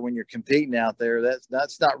competitor, when you're competing out there,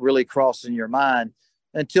 that's not really crossing your mind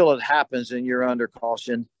until it happens and you're under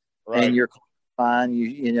caution, right, and you're fine.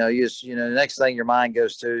 The next thing your mind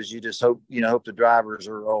goes to is you just hope the drivers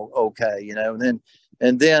are okay.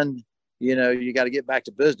 And then you got to get back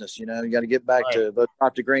to business. You got to get back to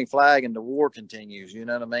drop the green flag, and the war continues. You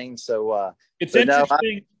know what I mean? So it's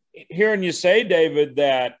interesting hearing you say, David,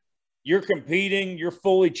 that you're competing, you're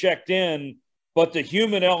fully checked in, but the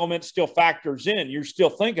human element still factors in. You're still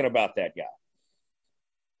thinking about that guy.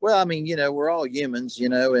 Well, I mean, we're all humans,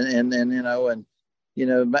 and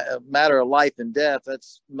matter of life and death,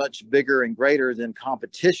 that's much bigger and greater than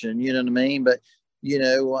competition. You know what I mean? But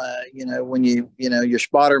when your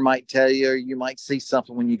spotter might tell you, or you might see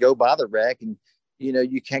something when you go by the wreck, and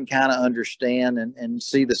you can kind of understand and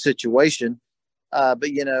see the situation. But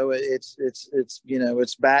it's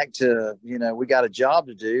back to we got a job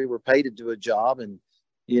to do. We're paid to do a job, and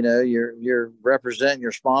you're representing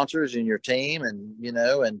your sponsors and your team, and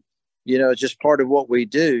it's just part of what we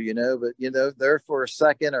do. But there for a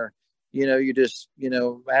second, or you just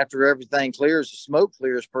after everything clears, the smoke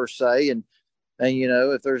clears per se, and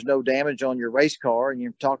if there's no damage on your race car, and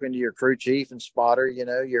you're talking to your crew chief and spotter,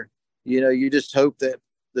 you just hope that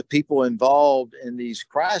the people involved in these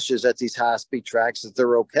crashes at these high speed tracks, that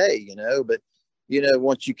they're okay, but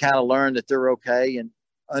once you kind of learn that they're okay and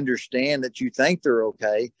understand that you think they're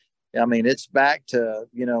okay, I mean, it's back to,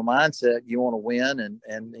 mindset. You want to win,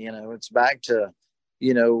 and it's back to,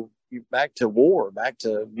 back to war, back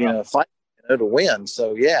to, fight, to win.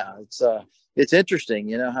 So yeah, it's interesting,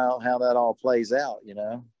 how that all plays out,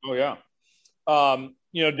 Oh yeah.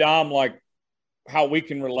 Dom, like how we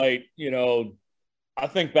can relate, I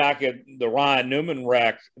think back at the Ryan Newman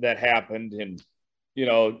wreck that happened, and,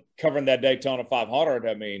 covering that Daytona 500,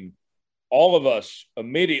 I mean, all of us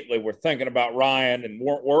immediately were thinking about Ryan and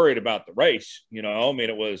weren't worried about the race. I mean,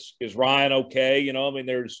 is Ryan okay? I mean,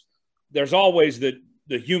 there's always the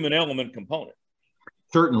human element component.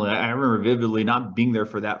 Certainly. I remember vividly not being there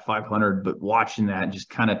for that 500, but watching that and just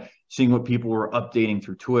kind of seeing what people were updating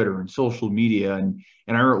through Twitter and social media. And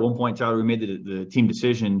I remember at one point, Tyler, we made the team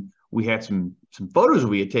decision. We had some photos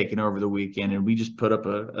we had taken over the weekend, and we just put up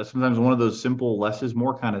sometimes one of those simple less is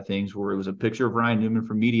more kind of things, where it was a picture of Ryan Newman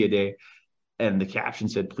from Media Day, and the caption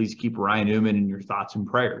said, "Please keep Ryan Newman in your thoughts and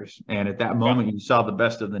prayers." And at that moment, you saw the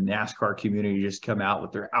best of the NASCAR community just come out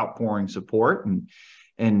with their outpouring support,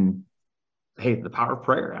 and hey, the power of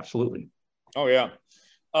prayer. Absolutely. Oh yeah.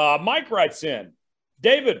 Mike writes in,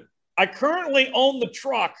 David, I currently own the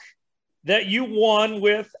truck that you won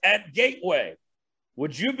with at Gateway.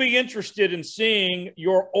 Would you be interested in seeing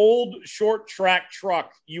your old short track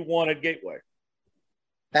truck you won at Gateway?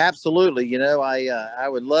 Absolutely. I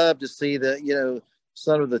would love to see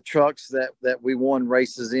some of the trucks that we won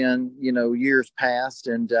races in, years past.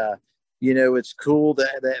 And, it's cool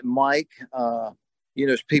that Mike,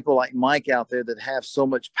 there's people like Mike out there that have so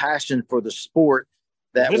much passion for the sport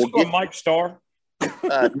that Is will this get Mike Starr?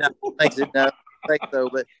 no, thanks, no, thanks so,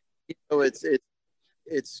 but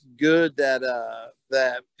it's good that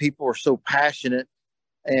that people are so passionate,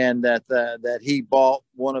 and that he bought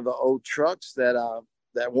one of the old trucks that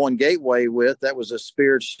won Gateway with. That was a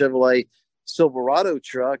Spirit Chevrolet Silverado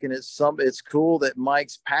truck, and it's cool that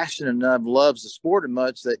Mike's passionate enough, loves the sport as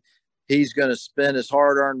much that he's going to spend his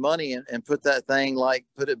hard-earned money and put that thing,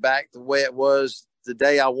 put it back the way it was the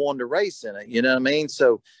day I won the race in it. You know what I mean?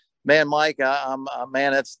 So, man, Mike,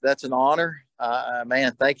 man, that's an honor.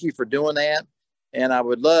 Man, thank you for doing that. And I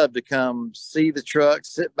would love to come see the truck,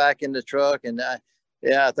 sit back in the truck. And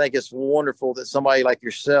yeah, I think it's wonderful that somebody like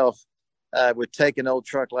yourself would take an old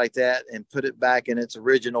truck like that and put it back in its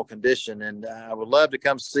original condition. And I would love to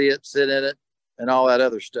come see it, sit in it, and all that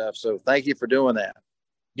other stuff. So thank you for doing that.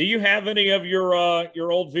 Do you have any of your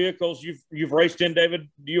old vehicles you've raced in, David?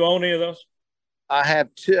 Do you own any of those? I have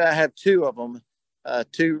two of them,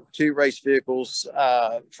 two race vehicles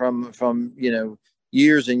from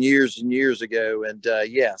years and years and years ago. And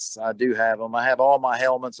yes, I do have them. I have all my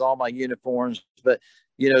helmets, all my uniforms. But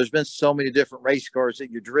there's been so many different race cars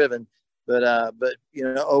that you've driven. But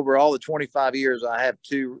over all the 25 years, I have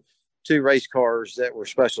two race cars that were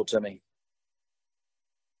special to me.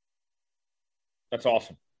 That's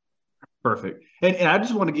awesome. Perfect. And I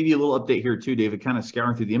just want to give you a little update here too, David, kind of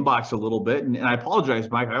scouring through the inbox a little bit. And I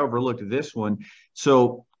apologize, Mike, I overlooked this one.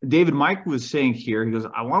 So David, Mike was saying here, he goes,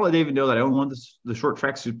 I want to let David know that I don't want the short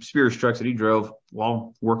track Spears trucks that he drove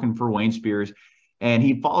while working for Wayne Spears. And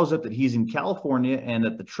he follows up that he's in California and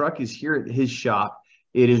that the truck is here at his shop.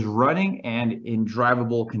 It is running and in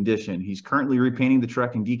drivable condition. He's currently repainting the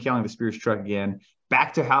truck and decaling the Spears truck again,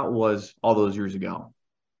 back to how it was all those years ago.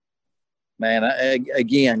 Man,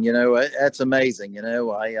 again, that's amazing.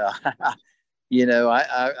 I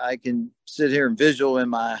can sit here and visual in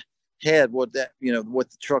my head what the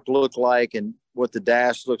truck looked like and what the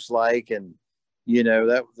dash looks like. And,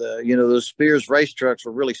 those Spears race trucks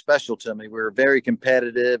were really special to me. We were very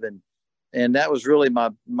competitive, and that was really my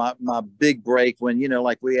big break when,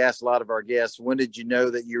 like we asked a lot of our guests, when did you know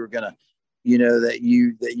that you were going to, that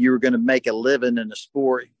you were going to make a living in the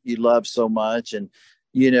sport you love so much? And,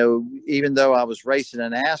 even though I was racing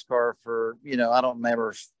in NASCAR for, I don't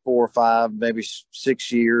remember 4 or 5, maybe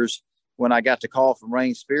 6 years, when I got the call from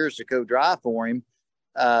Wayne Spears to go drive for him,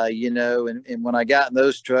 and when I got in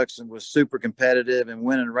those trucks and was super competitive and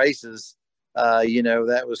winning races,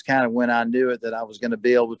 that was kind of when I knew it, that I was going to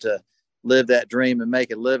be able to live that dream and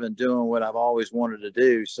make a living doing what I've always wanted to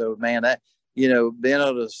do. So, man, that, being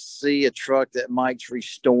able to see a truck that Mike's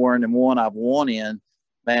restoring and one I've won in,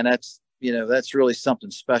 man, that's really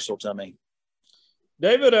something special to me.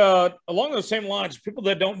 David, along those same lines, people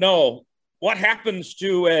that don't know, what happens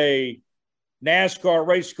to a NASCAR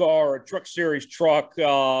race car or a Truck Series truck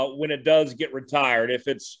when it does get retired? If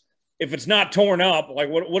it's not torn up, like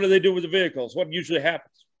what do they do with the vehicles? What usually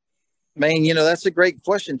happens? Man, that's a great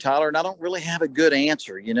question, Tyler. And I don't really have a good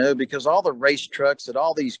answer, because all the race trucks that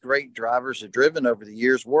all these great drivers have driven over the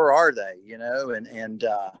years, where are they,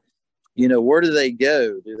 where do they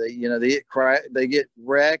go? Do they, they get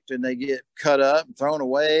wrecked and they get cut up and thrown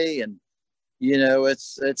away? And,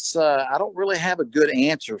 I don't really have a good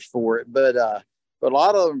answer for it, but a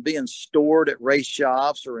lot of them being stored at race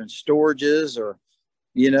shops or in storages or,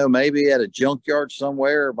 maybe at a junkyard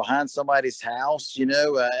somewhere or behind somebody's house.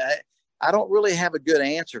 I don't really have a good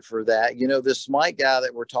answer for that. This Mike guy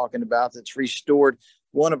that we're talking about that's restored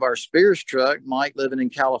one of our Spears truck, Mike living in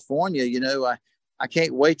California, I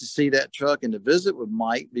can't wait to see that truck and to visit with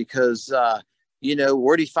Mike because,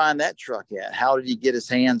 where did he find that truck at? How did he get his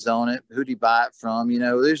hands on it? Who did he buy it from?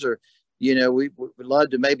 These are, we would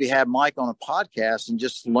love to maybe have Mike on a podcast and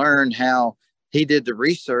just learn how he did the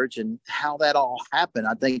research and how that all happened.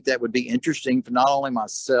 I think that would be interesting for not only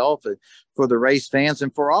myself, but for the race fans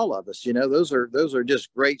and for all of us. Those are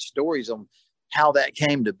just great stories on how that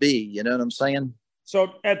came to be. You know what I'm saying?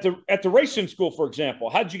 So at the racing school, for example,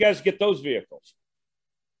 how did you guys get those vehicles?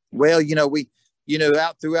 Well, we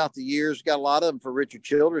out throughout the years, got a lot of them for Richard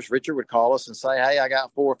Childress. Richard would call us and say, hey, I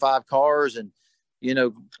got 4 or 5 cars and,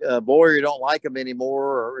 Boyer don't like them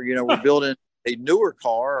anymore. Or, we're building a newer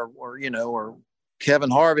car or Kevin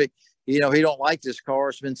Harvick, he don't like this car.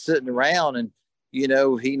 It's been sitting around and, he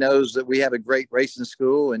knows that we have a great racing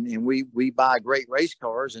school and we buy great race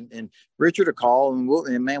cars and Richard will call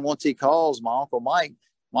and man, once he calls my Uncle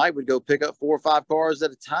Mike would go pick up 4 or 5 cars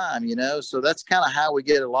at a time, so that's kind of how we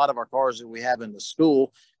get a lot of our cars that we have in the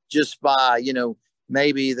school just by,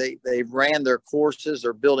 maybe they ran their courses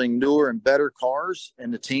or building newer and better cars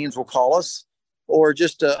and the teams will call us or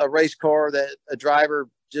just a race car that a driver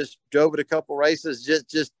just drove it a couple races,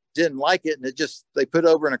 just didn't like it, and they put it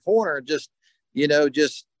over in a corner, and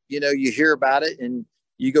you hear about it and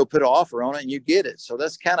you go put an offer on it and you get it. So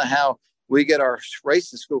that's kind of how we get our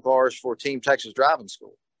racing school cars for Team Texas Driving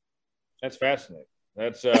School. That's fascinating.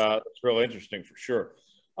 That's really interesting for sure.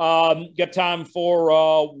 Got time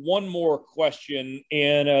for one more question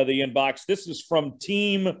in the inbox. This is from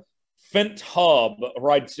Team Fent Hub,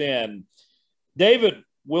 writes in, David,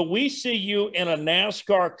 will we see you in a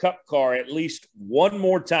NASCAR Cup car at least one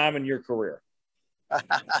more time in your career?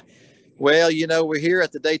 Well, we're here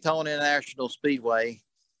at the Daytona International Speedway,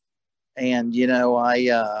 and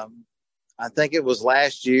I think it was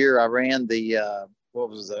last year I ran the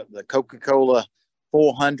the Coca-Cola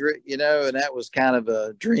 400, and that was kind of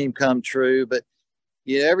a dream come true. But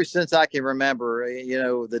ever since I can remember,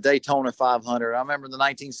 the Daytona 500. I remember the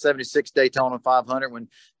 1976 Daytona 500 when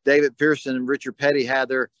David Pearson and Richard Petty had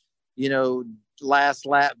their, last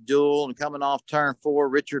lap duel, and coming off turn 4,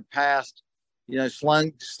 Richard passed,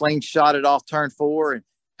 slingshot it off turn 4 and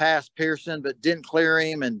passed Pearson, but didn't clear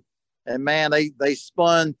him. And man, they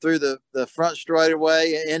spun through the front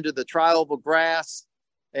straightaway into the tri-oval grass.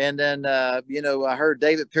 And then, I heard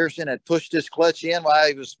David Pearson had pushed his clutch in while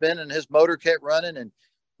he was spinning. His motor kept running, and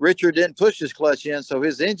Richard didn't push his clutch in, so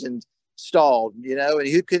his engine stalled,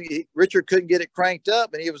 and Richard couldn't get it cranked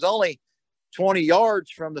up, and he was only 20 yards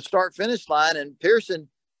from the start-finish line. And Pearson,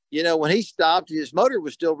 when he stopped, his motor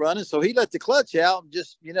was still running, so he let the clutch out and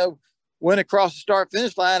just, went across the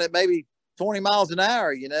start-finish line at maybe 20 miles an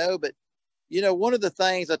hour, But, one of the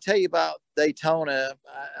things I tell you about Daytona,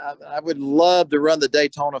 I would love to run the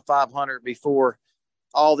Daytona 500 before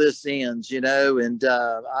all this ends, and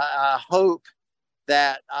I hope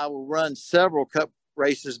that I will run several Cup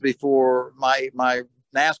races before my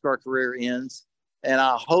NASCAR career ends. And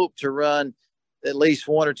I hope to run at least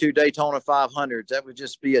 1 or 2 Daytona 500s. That would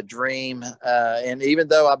just be a dream. And even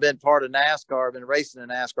though I've been part of NASCAR, I've been racing in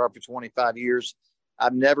NASCAR for 25 years,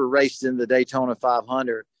 I've never raced in the Daytona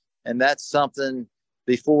 500. And that's something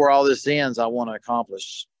before all this ends, I want to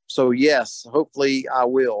accomplish. So yes, hopefully I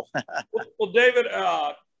will. Well, David,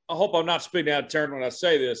 I hope I'm not speaking out of turn when I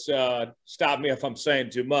say this. Stop me if I'm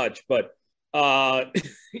saying too much, but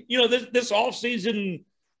this off season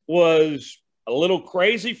was a little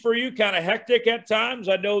crazy for you, kind of hectic at times.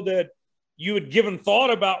 I know that you had given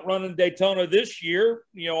thought about running Daytona this year,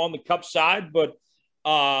 on the Cup side, but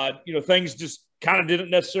things just kind of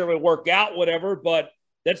didn't necessarily work out, whatever. But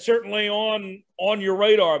that's certainly on your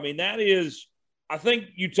radar. I mean, that is, I think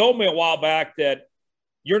you told me a while back that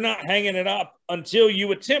you're not hanging it up until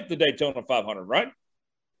you attempt the Daytona 500, right?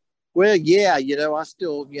 Well, yeah, I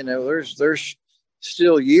still, there's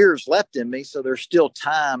still years left in me, so there's still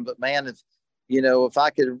time. But man, if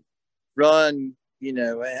I could run,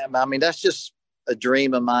 I mean, that's just a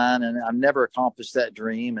dream of mine, and I've never accomplished that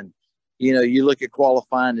dream. And, you look at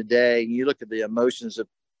qualifying today, and you look at the emotions of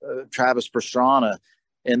Travis Pastrana,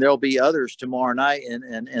 and there'll be others tomorrow night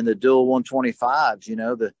in the dual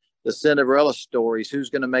 125s, the Cinderella stories,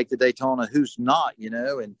 who's going to make the Daytona, who's not,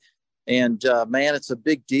 and man, it's a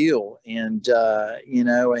big deal. And,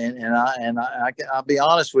 I'll be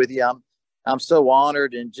honest with you. I'm so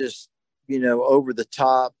honored and just, over the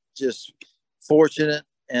top, just fortunate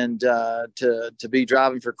and to be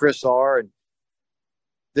driving for Chris R. and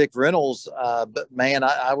Vic Reynolds. But man,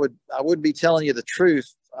 I wouldn't be telling you the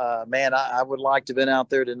truth. Man, I would like to have been out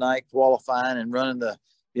there tonight qualifying and running the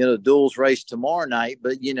duels race tomorrow night.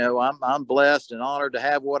 But, I'm blessed and honored to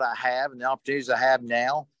have what I have and the opportunities I have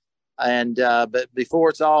now. And but before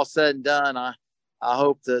it's all said and done, I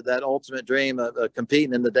hope that ultimate dream of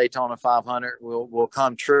competing in the Daytona 500 will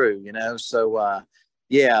come true, So,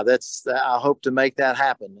 yeah, I hope to make that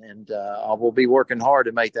happen. And I will be working hard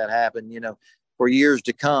to make that happen, for years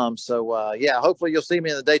to come. So, yeah, hopefully you'll see me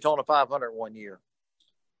in the Daytona 500 one year.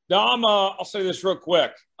 Dom, I'll say this real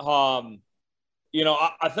quick. I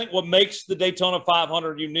think what makes the Daytona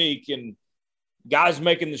 500 unique and guys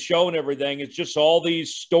making the show and everything is just all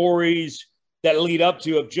these stories that lead up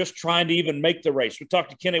to of just trying to even make the race. We talked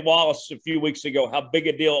to Kenny Wallace a few weeks ago, how big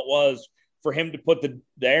a deal it was for him to put the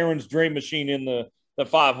Aaron's Dream Machine in the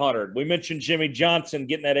 500. We mentioned Jimmy Johnson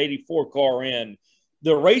getting that 84 car in.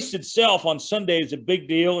 The race itself on Sunday is a big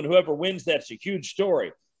deal, and whoever wins, that's a huge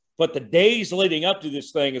story. But the days leading up to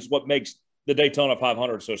this thing is what makes the Daytona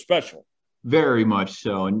 500 so special. Very much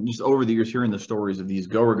so. And just over the years, hearing the stories of these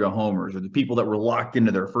go or go homers, or the people that were locked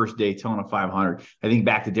into their first Daytona 500. I think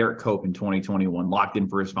back to Derek Cope in 2021, locked in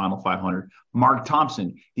for his final 500. Mark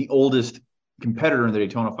Thompson, the oldest competitor in the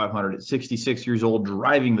Daytona 500 at 66 years old,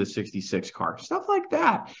 driving the 66 car, stuff like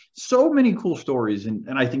that. So many cool stories. And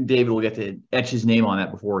I think David will get to etch his name on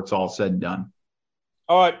that before it's all said and done.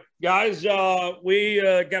 All right, guys, we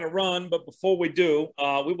got to run. But before we do,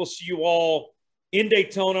 we will see you all in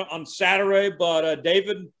Daytona on Saturday. But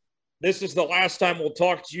David, this is the last time we'll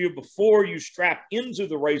talk to you before you strap into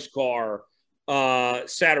the race car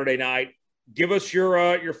Saturday night. Give us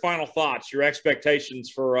your final thoughts, your expectations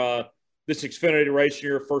for this Xfinity race,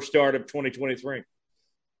 your first start of 2023.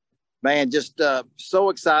 Man, just so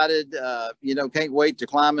excited. Can't wait to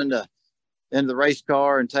climb into the race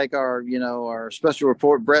car and take our special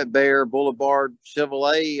report Brett Baer Boulevard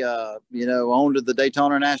Chevrolet, onto the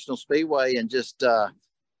Daytona National Speedway, and just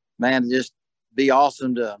be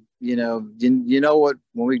awesome to, what,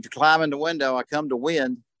 when we climb in the window, I come to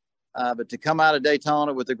win. But to come out of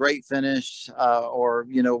Daytona with a great finish, however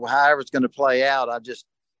it's going to play out, I just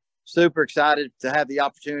super excited to have the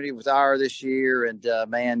opportunity with IRA this year. And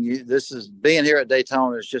this is being here at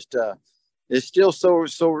Daytona is just it's still so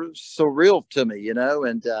real to me, and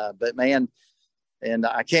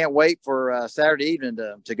I can't wait for Saturday evening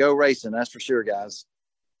to go racing. That's for sure, guys.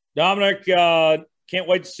 Dominic, can't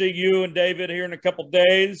wait to see you and David here in a couple of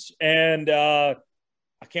days, and I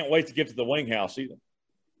can't wait to get to the wing house either.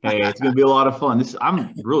 Hey, it's going to be a lot of fun.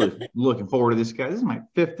 I'm really looking forward to this, guy. This is my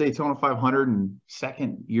 5th Daytona 500 and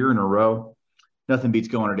 2nd year in a row. Nothing beats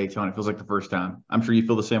going to Daytona. It feels like the first time. I'm sure you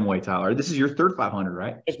feel the same way, Tyler. This is your 3rd 500,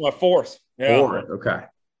 right? It's my 4th. Yeah. 4th, okay.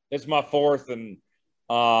 It's my 4th, and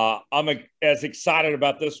I'm as excited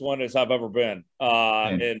about this one as I've ever been.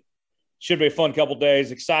 And should be a fun couple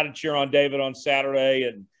days. Excited to cheer on David on Saturday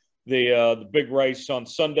and the big race on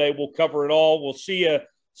Sunday. We'll cover it all. We'll see you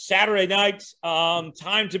Saturday night.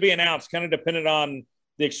 Time to be announced, kind of dependent on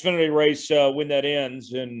the Xfinity race when that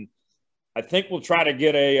ends. And I think we'll try to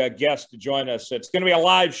get a guest to join us. It's going to be a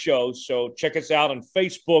live show, so check us out on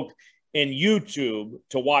Facebook and YouTube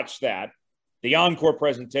to watch that. The encore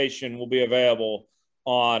presentation will be available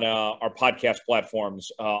on our podcast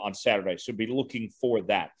platforms on Saturday, so be looking for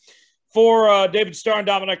that. For David Starr and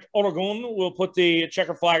Dominic Aragon, we'll put the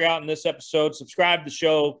checker flag out in this episode. Subscribe to the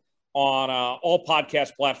show on all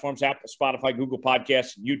podcast platforms, Apple, Spotify, Google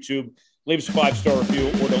Podcasts, and YouTube. Leave us a 5-star review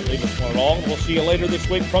or don't leave us one at all. And we'll see you later this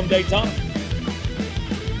week from Daytona.